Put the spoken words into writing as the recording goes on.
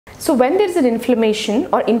So when there is an inflammation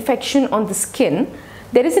or infection on the skin,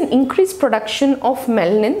 there is an increased production of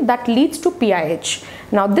melanin that leads to PIH.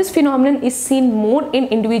 Now this phenomenon is seen more in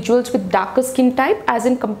individuals with darker skin type as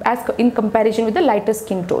in comparison with the lighter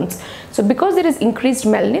skin tones. So because there is increased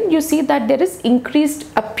melanin, you see that there is increased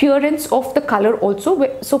appearance of the color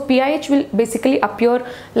also. So PIH will basically appear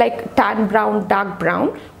like tan brown, dark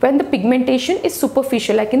brown when the pigmentation is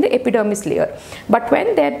superficial, like in the epidermis layer. But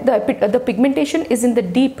when the pigmentation is in the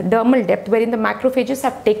deep dermal depth, wherein the macrophages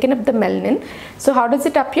have taken up the melanin, so how does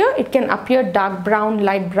it appear? It can appear dark brown,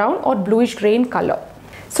 light brown, or bluish gray in color.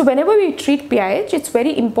 So whenever we treat PIH, it's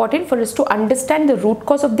very important for us to understand the root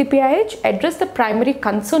cause of the PIH, address the primary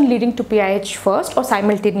concern leading to PIH first, or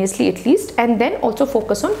simultaneously at least, and then also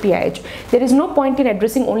focus on PIH. There is no point in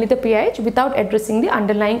addressing only the PIH without addressing the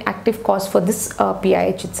underlying active cause for this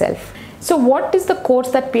PIH itself. So what is the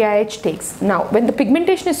course that PIH takes? Now, when the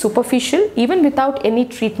pigmentation is superficial, even without any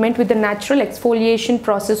treatment with the natural exfoliation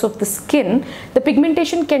process of the skin, the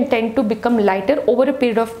pigmentation can tend to become lighter over a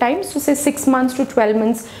period of time. So say 6 months to 12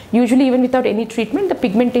 months, usually even without any treatment, the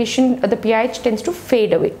pigmentation, the PIH tends to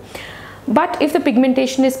fade away. But if the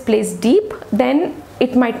pigmentation is placed deep, then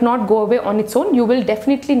it might not go away on its own. You will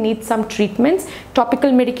definitely need some treatments.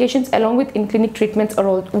 Topical medications along with in-clinic treatments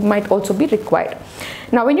might also be required.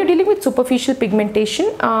 Now, when you're dealing with superficial pigmentation,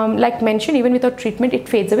 like mentioned, even without treatment, it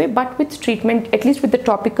fades away. But with treatment, at least with the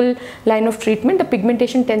topical line of treatment, the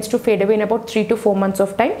pigmentation tends to fade away in about 3 to 4 months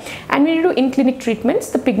of time. And when you do in-clinic treatments,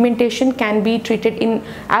 the pigmentation can be treated in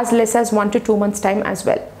as less as 1 to 2 months time as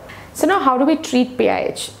well. So now, how do we treat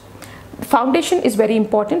PIH? Foundation is very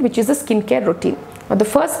important, which is a skincare routine. Now, the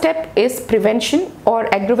first step is prevention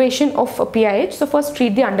or aggravation of PIH. So first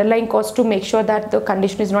treat the underlying cause to make sure that the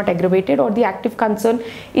condition is not aggravated, or the active concern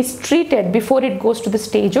is treated before it goes to the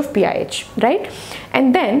stage of PIH, right?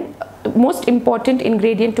 And then most important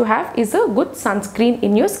ingredient to have is a good sunscreen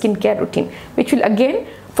in your skincare routine, which will again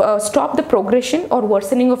stop the progression or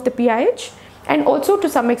worsening of the PIH, and also to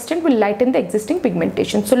some extent will lighten the existing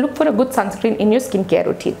pigmentation. So look for a good sunscreen in your skincare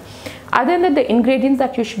routine. Other than that, the ingredients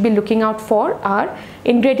that you should be looking out for are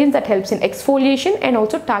ingredients that helps in exfoliation and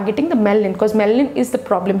also targeting the melanin, because melanin is the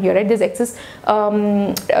problem here, right? There's excess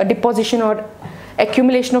deposition or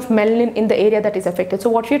accumulation of melanin in the area that is affected. So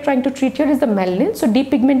what we are trying to treat here is the melanin. So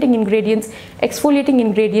depigmenting ingredients, exfoliating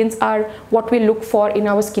ingredients are what we look for in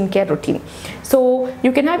our skincare routine. So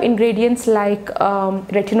you can have ingredients like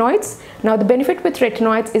retinoids. Now the benefit with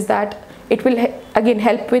retinoids is that it will again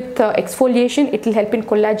help with exfoliation, it will help in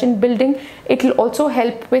collagen building, it will also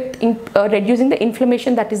help with reducing the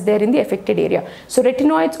inflammation that is there in the affected area. So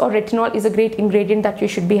retinoids or retinol is a great ingredient that you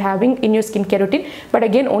should be having in your skincare routine, but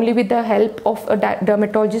again only with the help of a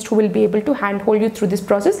dermatologist who will be able to handhold you through this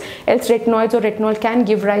process. Else retinoids or retinol can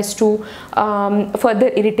give rise to further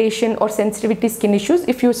irritation or sensitivity skin issues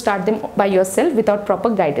if you start them by yourself without proper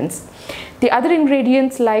guidance. The other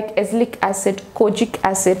ingredients like azelaic acid, kojic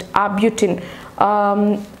acid, arbutin,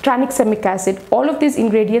 tranexamic acid, all of these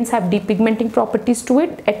ingredients have depigmenting properties to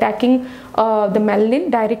it, attacking the melanin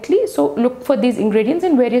directly. So look for these ingredients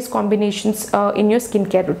in various combinations in your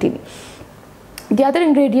skincare routine. The other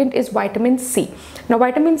ingredient is vitamin C. Now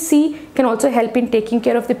vitamin C can also help in taking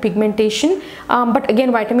care of the pigmentation, but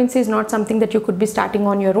again vitamin C is not something that you could be starting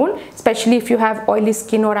on your own, especially if you have oily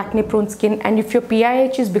skin or acne prone skin, and if your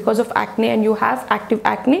PIH is because of acne and you have active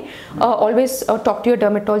acne, always talk to your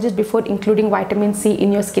dermatologist before including vitamin C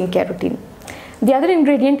in your skincare routine. The other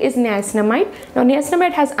ingredient is niacinamide. Now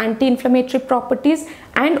niacinamide has anti-inflammatory properties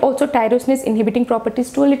and also tyrosinase inhibiting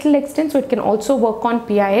properties to a little extent, so it can also work on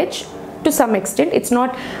PIH to some extent. It's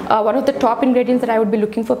not one of the top ingredients that I would be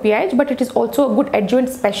looking for PIH, but it is also a good adjuvant,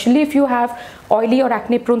 especially if you have oily or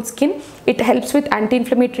acne prone skin. It helps with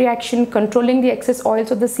anti-inflammatory action, controlling the excess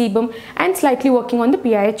oils of the sebum, and slightly working on the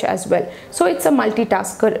PIH as well. So it's a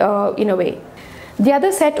multitasker in a way. The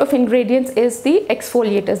other set of ingredients is the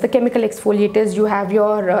exfoliators, the chemical exfoliators. You have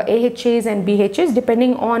your AHAs and BHAs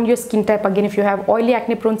depending on your skin type. Again, if you have oily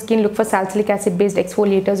acne prone skin, look for salicylic acid based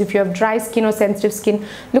exfoliators. If you have dry skin or sensitive skin,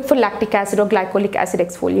 look for lactic acid or glycolic acid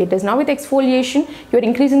exfoliators. Now with exfoliation, you're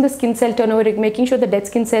increasing the skin cell turnover, making sure the dead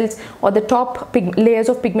skin cells or the top layers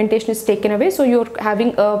of pigmentation is taken away. So you're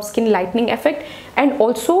having a skin lightening effect, and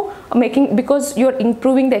also because you're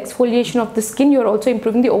improving the exfoliation of the skin, you're also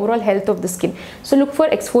improving the overall health of the skin. So look for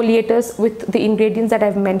exfoliators with the ingredients that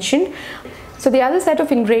I've mentioned. So the other set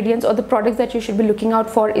of ingredients or the products that you should be looking out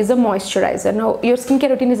for is a moisturizer. Now your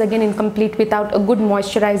skincare routine is again incomplete without a good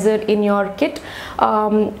moisturizer in your kit,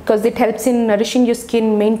 because it helps in nourishing your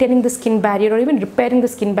skin, maintaining the skin barrier, or even repairing the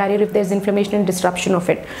skin barrier if there's inflammation and disruption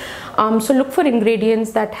of it. So look for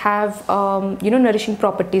ingredients that have nourishing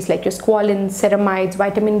properties like your squalene, ceramides,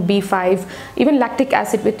 vitamin B5, even lactic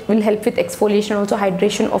acid, which will help with exfoliation, also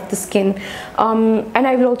hydration of the skin. And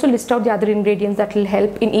I will also list out the other ingredients that will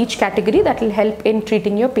help in each category, that will help in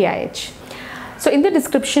treating your PIH. So in the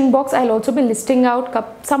description box, I'll also be listing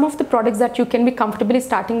out some of the products that you can be comfortably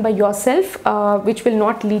starting by yourself, which will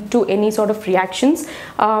not lead to any sort of reactions.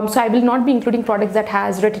 So I will not be including products that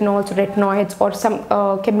has retinols, retinoids, or some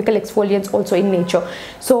chemical exfoliants also in nature.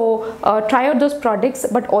 So try out those products,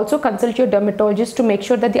 but also consult your dermatologist to make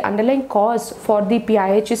sure that the underlying cause for the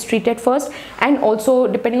PIH is treated first, and also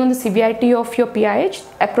depending on the severity of your PIH,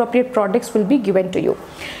 appropriate products will be given to you.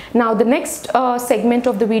 Now the next segment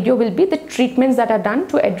of the video will be the treatments that are done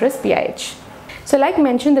to address PIH. So like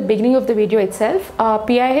mentioned in the beginning of the video itself,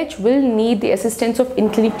 PIH will need the assistance of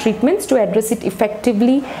in-clinic treatments to address it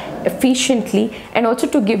effectively, efficiently, and also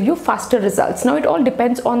to give you faster results. Now it all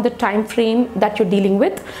depends on the time frame that you're dealing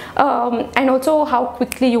with, and also how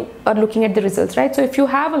quickly you are looking at the results, right? So if you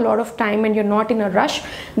have a lot of time and you're not in a rush,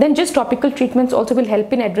 then just topical treatments also will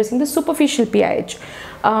help in addressing the superficial PIH.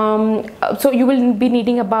 So you will be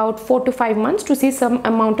needing about 4 to 5 months to see some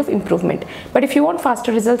amount of improvement. But if you want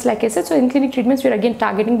faster results, like I said, so in clinic treatments, we're again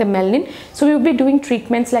targeting the melanin. So we will be doing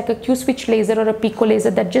treatments like a Q-switch laser or a pico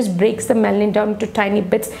laser that just breaks the melanin down to tiny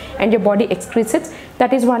bits and your body excretes it.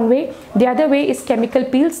 That is one way. The other way is chemical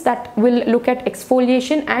peels that will look at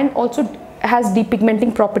exfoliation and also has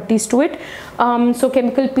depigmenting properties to it. So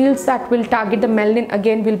chemical peels that will target the melanin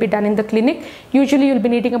again will be done in the clinic. Usually you'll be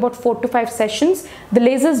needing about 4 to 5 sessions. The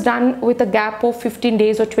laser is done with a gap of 15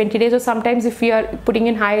 days or 20 days, or sometimes if we are putting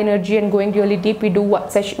in high energy and going really deep, we do one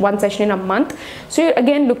session in a month. So you're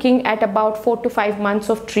again looking at about 4 to 5 months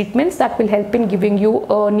of treatments that will help in giving you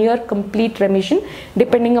a near complete remission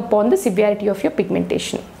depending upon the severity of your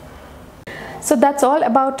pigmentation. So that's all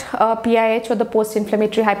about PIH or the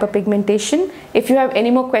post-inflammatory hyperpigmentation. If you have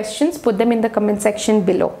any more questions, put them in the comment section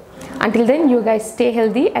below. Until then, you guys stay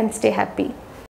healthy and stay happy.